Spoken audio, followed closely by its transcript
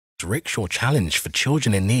Rickshaw Challenge for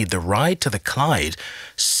Children in Need, the Ride to the Clyde,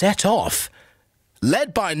 set off,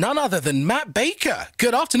 led by none other than Matt Baker.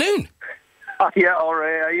 Good afternoon. Yeah, all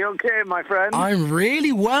right. Are you okay, my friend? I'm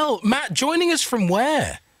really well. Matt, joining us from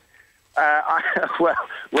where? Well,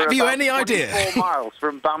 we're Have you about any idea? 24 miles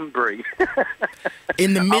from Banbury.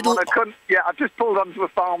 In the middle? I've just pulled onto a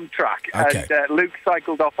farm track, Okay. and Luke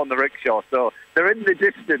cycled off on the rickshaw, so they're in the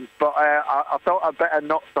distance, but I thought I'd better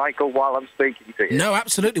not cycle while I'm speaking to you. No,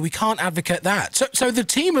 absolutely. We can't advocate that. So the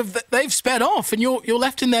team, they've sped off, and you're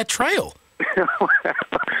left in their trail.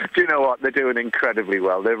 Do you know what? They're doing incredibly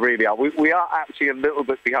well. They really are. We are actually a little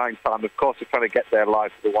bit behind time. Of course, we're trying to get there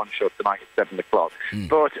live for the one show tonight at 7 o'clock.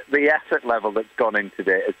 But the effort level that's gone in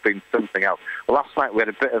today has been something else. Last night we had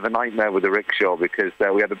a bit of a nightmare with the rickshaw because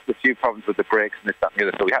we had a few problems with the brakes and this, that and the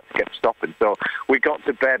other, so we had to keep stopping. So we got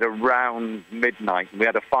to bed around midnight and we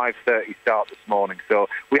had a 5:30 start this morning. So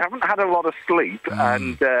we haven't had a lot of sleep,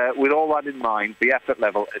 and with all that in mind, the effort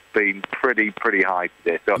level has been pretty high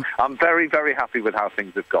today. So I'm very, very happy with how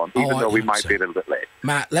things have gone, even though we might be a little bit late.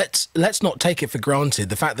 Matt, let's not take it for granted.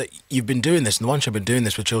 The fact that you've been doing this, and the One Show been doing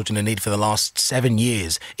this with Children in Need for the last 7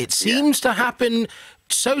 years, it seems to happen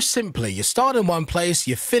so simply. You start in one place,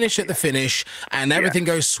 you finish at the finish, and everything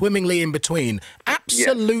goes swimmingly in between.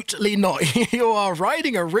 Absolutely not. You are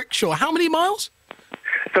riding a rickshaw. How many miles?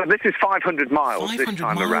 So this is 500 miles 500 this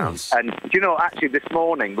time miles. around. And do you know, actually this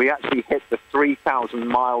morning we actually hit the 3,000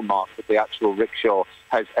 mile mark that the actual rickshaw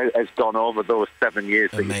has gone over those 7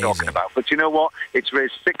 years that you're talking about. But you know what? It's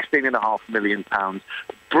raised £16.5 million.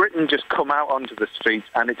 Britain just come out onto the streets,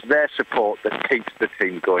 and it's their support that keeps the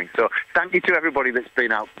team going. So thank you to everybody that's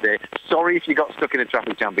been out today. Sorry if you got stuck in a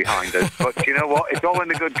traffic jam behind us, but you know what? It's all in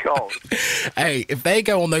the good cause. Hey, if they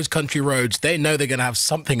go on those country roads, they know they're going to have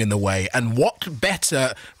something in the way. And what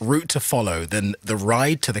better route to follow than the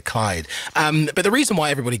Ride to the Clyde? But the reason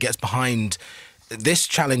why everybody gets behind this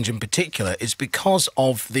challenge in particular is because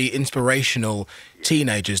of the inspirational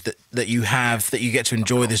teenagers that you have, that you get to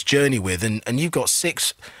enjoy this journey with, and you've got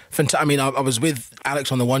six. I mean, I was with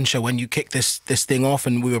Alex on the One Show when you kicked this thing off,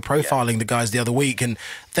 and we were profiling the guys the other week, and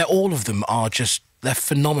all of them are they're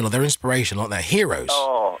phenomenal. They're inspirational, aren't they? Heroes.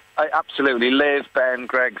 Oh, absolutely. Liv, Ben,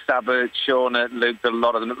 Greg, Sabat, Shauna, Luke, a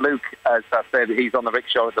lot of them. Luke, as I said, he's on the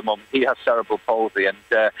rickshaw at the moment. He has cerebral palsy, and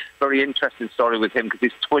very interesting story with him because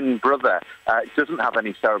his twin brother doesn't have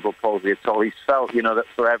any cerebral palsy at all. He's felt, that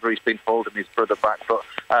forever he's been holding his brother back. But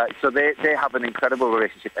so they have an incredible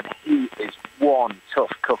relationship, and he is one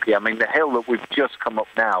tough cookie. I mean, the hill that we've just come up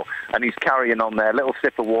now, and he's carrying on there, a little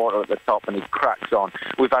sip of water at the top, and he cracks on.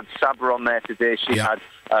 We've had Sabra on there today. She had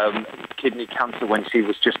kidney cancer when she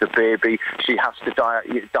was just a baby. She has to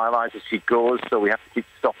dialyse as she goes, so we have to keep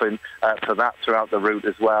stopping for that throughout the route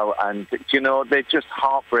as well. And they're just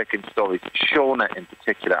heartbreaking stories. Shauna in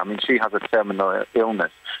particular, I mean, she has a terminal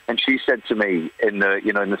illness, and she said to me in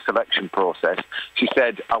the selection process, she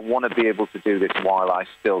said, I want to be able to do this while I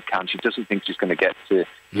still can. She doesn't think she's going to get to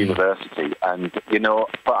university, and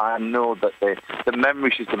but I know that the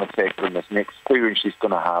memory she's going to take from this and the experience she's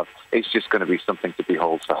going to have is just going to be something to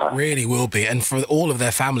behold for her. Really will be, and for all of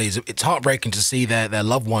their families, it's heartbreaking to see their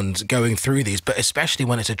loved ones going through these, but especially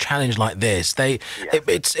when it's a challenge like this,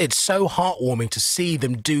 it's so heartwarming to see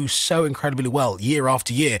them do so incredibly well year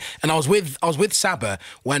after year. And I was with Saba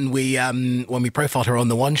when we profiled her on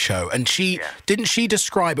the One Show, and didn't she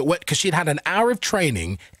describe it, because she'd had an hour of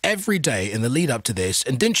training every day in the lead up to this,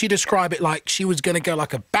 and didn't she describe it like she was going to go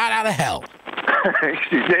like a bat out of hell?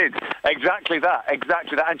 She did exactly that,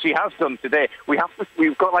 and she has done today.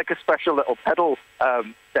 We've got like a special little pedal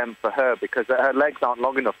stem for her because her legs aren't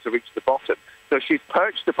long enough to reach the bottom. So she's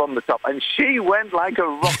perched up on the top, and she went like a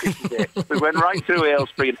rocket today. We went right through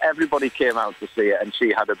Aylesbury, and everybody came out to see it, and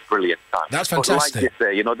she had a brilliant time. That's fantastic. But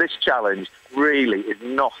like you say, this challenge really is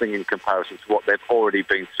nothing in comparison to what they've already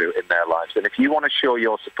been through in their lives. And if you want to show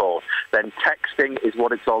your support, then texting is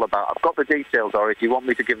what it's all about. I've got the details, or if you want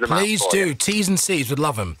me to give them out for you. Please do. T's and C's, would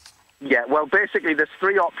love them. Yeah, well, basically, there's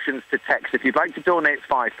three options to text. If you'd like to donate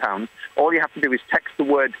 £5, all you have to do is text the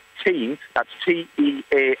word TEAM, that's TEAM,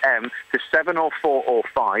 to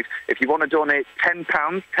 70405. If you want to donate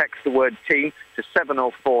 £10, text the word TEAM to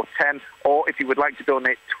 70410. Or if you would like to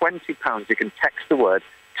donate £20, you can text the word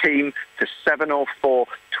TEAM to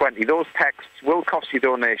 70420. Those texts will cost you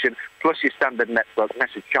donation, plus your standard network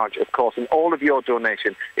message charge, of course, and all of your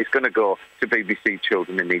donation is going to go to BBC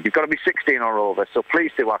Children in Need. You've got to be 16 or over, so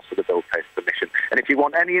please do ask for the bill pay permission. And if you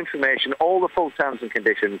want any information, all the full terms and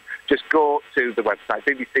conditions, just go to the website,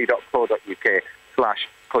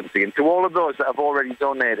 bbc.co.uk/Pudsey. And to all of those that have already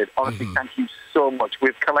donated, honestly, thank you so much.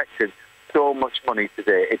 We've collected so much money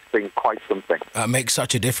today. It's been quite something. Makes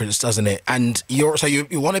such a difference, doesn't it? And you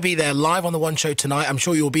want to be there live on the One Show tonight. I'm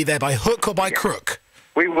sure you'll be there by hook or by crook.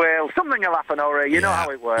 We will. Something will happen, Ori. You know how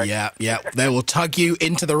it works. Yeah. They will tug you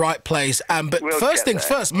into the right place. But first things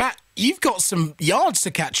first, Matt, you've got some yards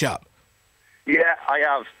to catch up. Yeah, I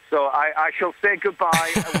have. So I shall say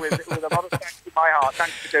goodbye with a lot of thanks in my heart.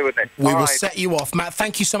 Thanks for doing this. We will set you off. Matt,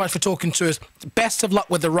 thank you so much for talking to us. Best of luck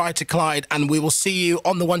with the ride to Clyde, and we will see you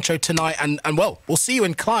on the One Show tonight. And well, we'll see you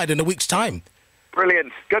in Clyde in a week's time.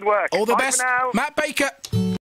 Brilliant. Good work. All the Bye best. for now. Matt Baker.